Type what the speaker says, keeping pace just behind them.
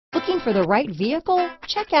Looking for the right vehicle?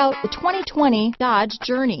 Check out the 2020 Dodge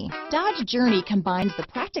Journey. Dodge Journey combines the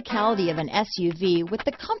practicality of an SUV with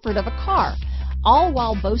the comfort of a car, all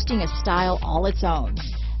while boasting a style all its own.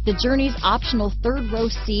 The Journey's optional third-row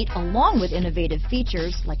seat, along with innovative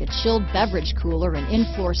features like a chilled beverage cooler and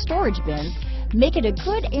in-floor storage bins, make it a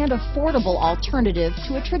good and affordable alternative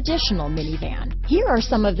to a traditional minivan. Here are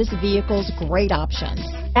some of this vehicle's great options: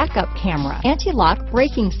 backup camera, anti-lock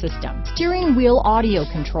braking system, steering wheel audio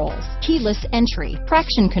controls, keyless entry,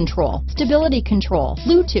 traction control, stability control,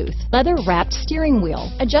 Bluetooth, leather-wrapped steering wheel,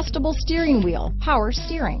 adjustable steering wheel, power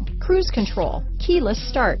steering, cruise control, keyless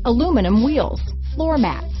start, aluminum wheels, floor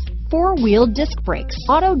mats, four-wheel disc brakes,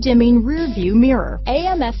 auto-dimming rear-view mirror,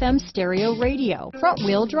 AM/FM stereo radio,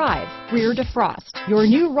 front-wheel drive, rear defrost. Your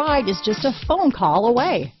new ride is just a phone call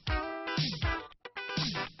away.